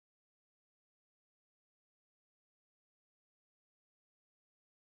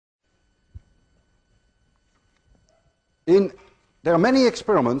There are many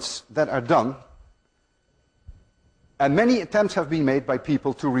experiments that are done, and many attempts have been made by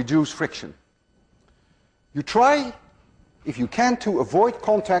people to reduce friction. You try, if you can, to avoid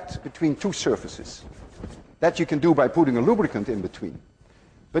contact between two surfaces. That you can do by putting a lubricant in between.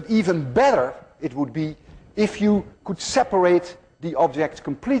 But even better it would be if you could separate the objects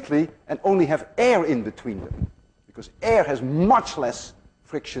completely and only have air in between them. Because air has much less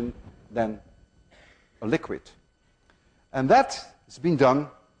friction than a liquid. And that has been done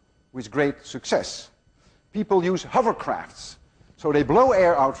with great success. People use hovercrafts. So they blow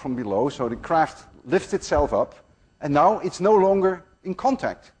air out from below, so the craft lifts itself up, and now it's no longer in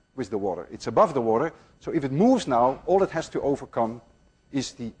contact with the water. It's above the water, so if it moves now, all it has to overcome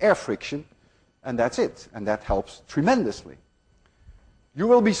is the air friction, and that's it. And that helps tremendously. You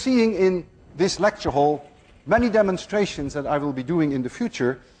will be seeing in this lecture hall many demonstrations that I will be doing in the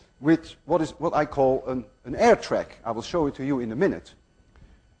future with what I call an air track. I will show it to you in a minute.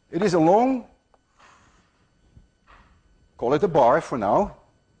 It is a long, call it a bar for now.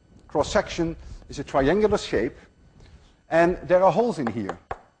 Cross-section is a triangular shape, and there are holes in here.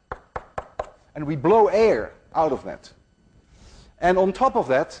 And we blow air out of that. And on top of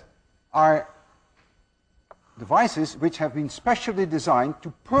that are devices which have been specially designed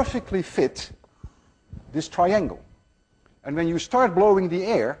to perfectly fit this triangle. And when you start blowing the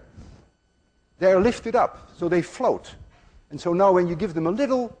air, they are lifted up, so they float. And so now when you give them a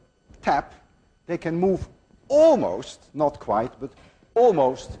little tap, they can move almost, not quite, but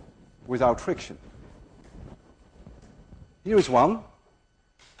almost without friction. Here is one.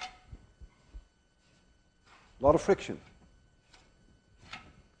 A lot of friction.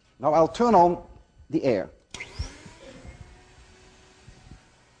 Now I'll turn on the air.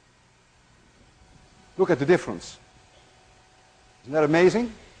 Look at the difference. Isn't that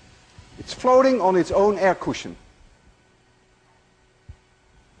amazing? It's floating on its own air cushion.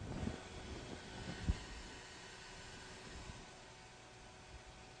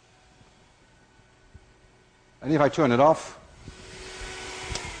 And if I turn it off,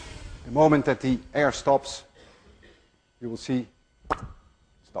 the moment that the air stops, you will see it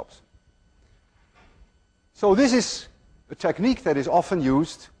stops. So this is a technique that is often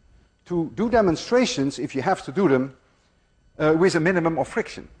used to do demonstrations, if you have to do them, with a minimum of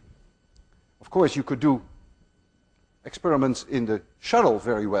friction. Of course, you could do experiments in the shuttle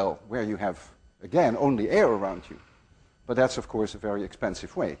very well, where you have, again, only air around you. But that's, of course, a very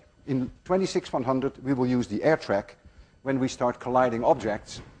expensive way. In 26100, we will use the air track when we start colliding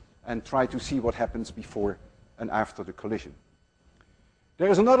objects and try to see what happens before and after the collision.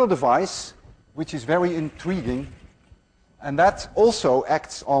 There is another device which is very intriguing, and that also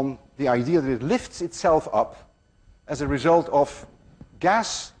acts on the idea that it lifts itself up as a result of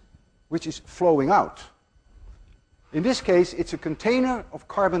gas which is flowing out. In this case, it's a container of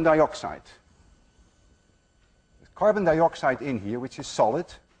carbon dioxide. There's carbon dioxide in here, which is solid,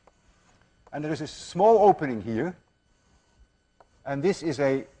 and there is a small opening here, and this is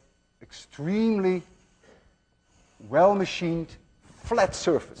a extremely well-machined flat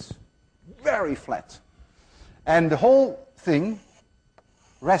surface, very flat. And the whole thing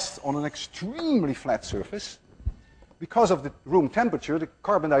rests on an extremely flat surface. Because of the room temperature, the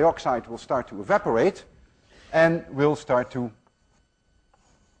carbon dioxide will start to evaporate and will start to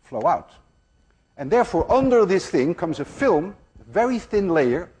flow out. And therefore, under this thing comes a film, a very thin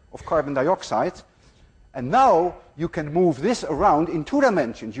layer of carbon dioxide, and now you can move this around in 2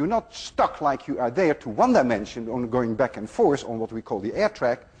 dimensions. You're not stuck like you are there to 1 dimension, only going back and forth on what we call the air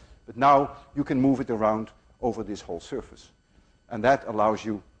track, but now you can move it around over this whole surface. And that allows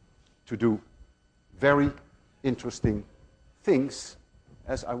you to do very interesting things,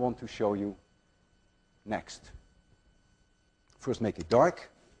 as I want to show you next. First, make it dark.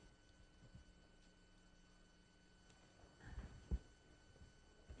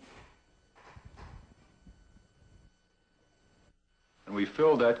 And we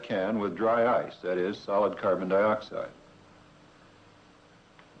filled that can with dry ice, that is, solid carbon dioxide.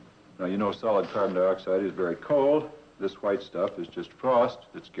 Now, you know solid carbon dioxide is very cold. This white stuff is just frost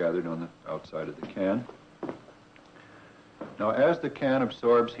that's gathered on the outside of the can. Now, as the can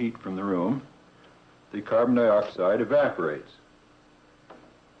absorbs heat from the room, the carbon dioxide evaporates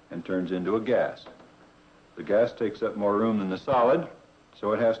and turns into a gas. The gas takes up more room than the solid,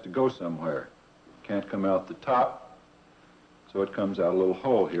 so it has to go somewhere. It can't come out the top, so it comes out a little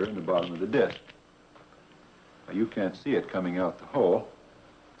hole here in the bottom of the disc. Now, you can't see it coming out the hole,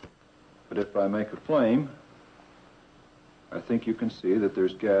 but if I make a flame, I think you can see that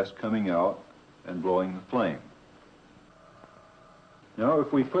there's gas coming out and blowing the flame. Now,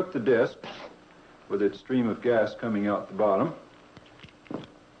 if we put the disc with its stream of gas coming out the bottom,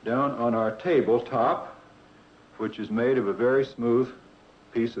 down on our tabletop, which is made of a very smooth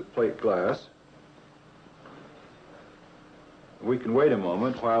piece of plate glass. We can wait a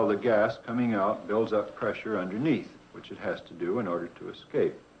moment while the gas coming out builds up pressure underneath, which it has to do in order to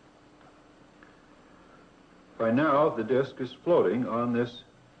escape. By now, the disc is floating on this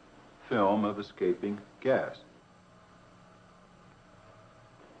film of escaping gas.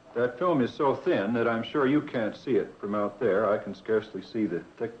 That film is so thin that I'm sure you can't see it from out there. I can scarcely see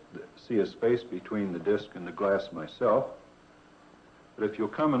a space between the disc and the glass myself. But if you'll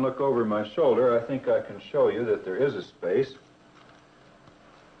come and look over my shoulder, I think I can show you that there is a space.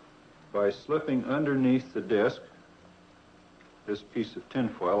 By slipping underneath the disc this piece of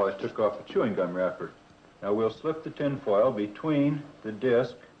tinfoil, I took off a chewing gum wrapper. Now we'll slip the tinfoil between the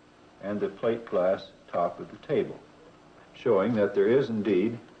disc and the plate glass top of the table, showing that there is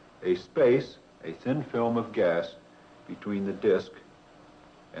indeed a space, a thin film of gas between the disc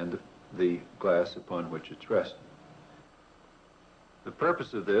and the glass upon which it's resting. The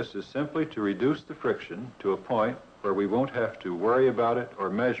purpose of this is simply to reduce the friction to a point where we won't have to worry about it or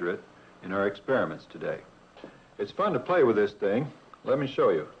measure it in our experiments today. It's fun to play with this thing. Let me show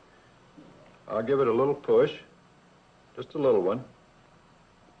you. I'll give it a little push, just a little one.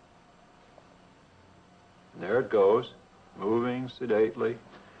 And there it goes, moving sedately.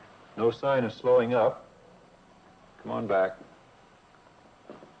 No sign of slowing up. Come on back.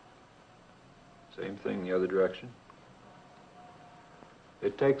 Same thing the other direction.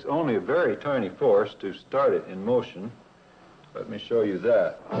 It takes only a very tiny force to start it in motion. Let me show you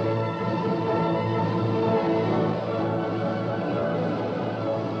that.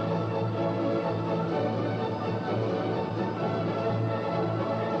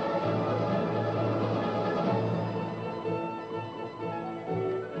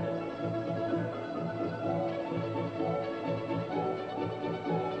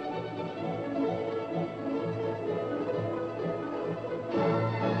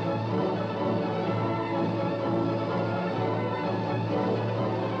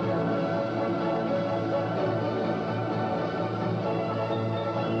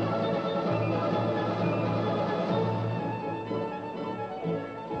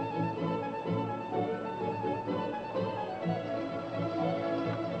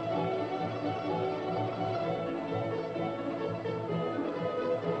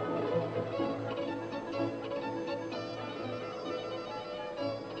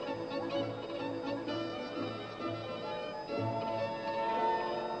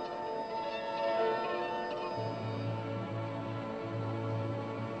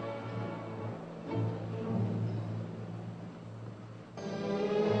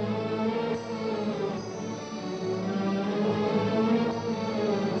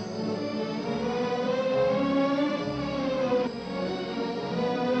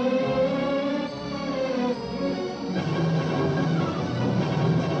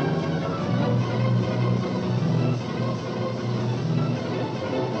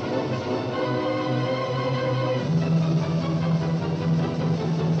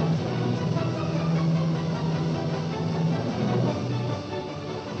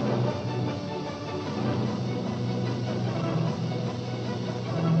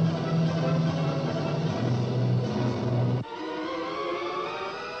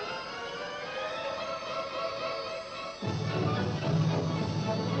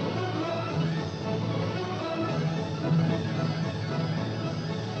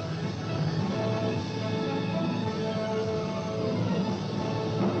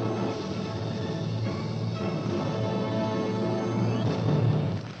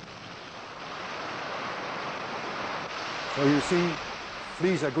 So you see,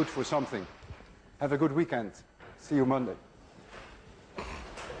 fleas are good for something. Have a good weekend. See you Monday.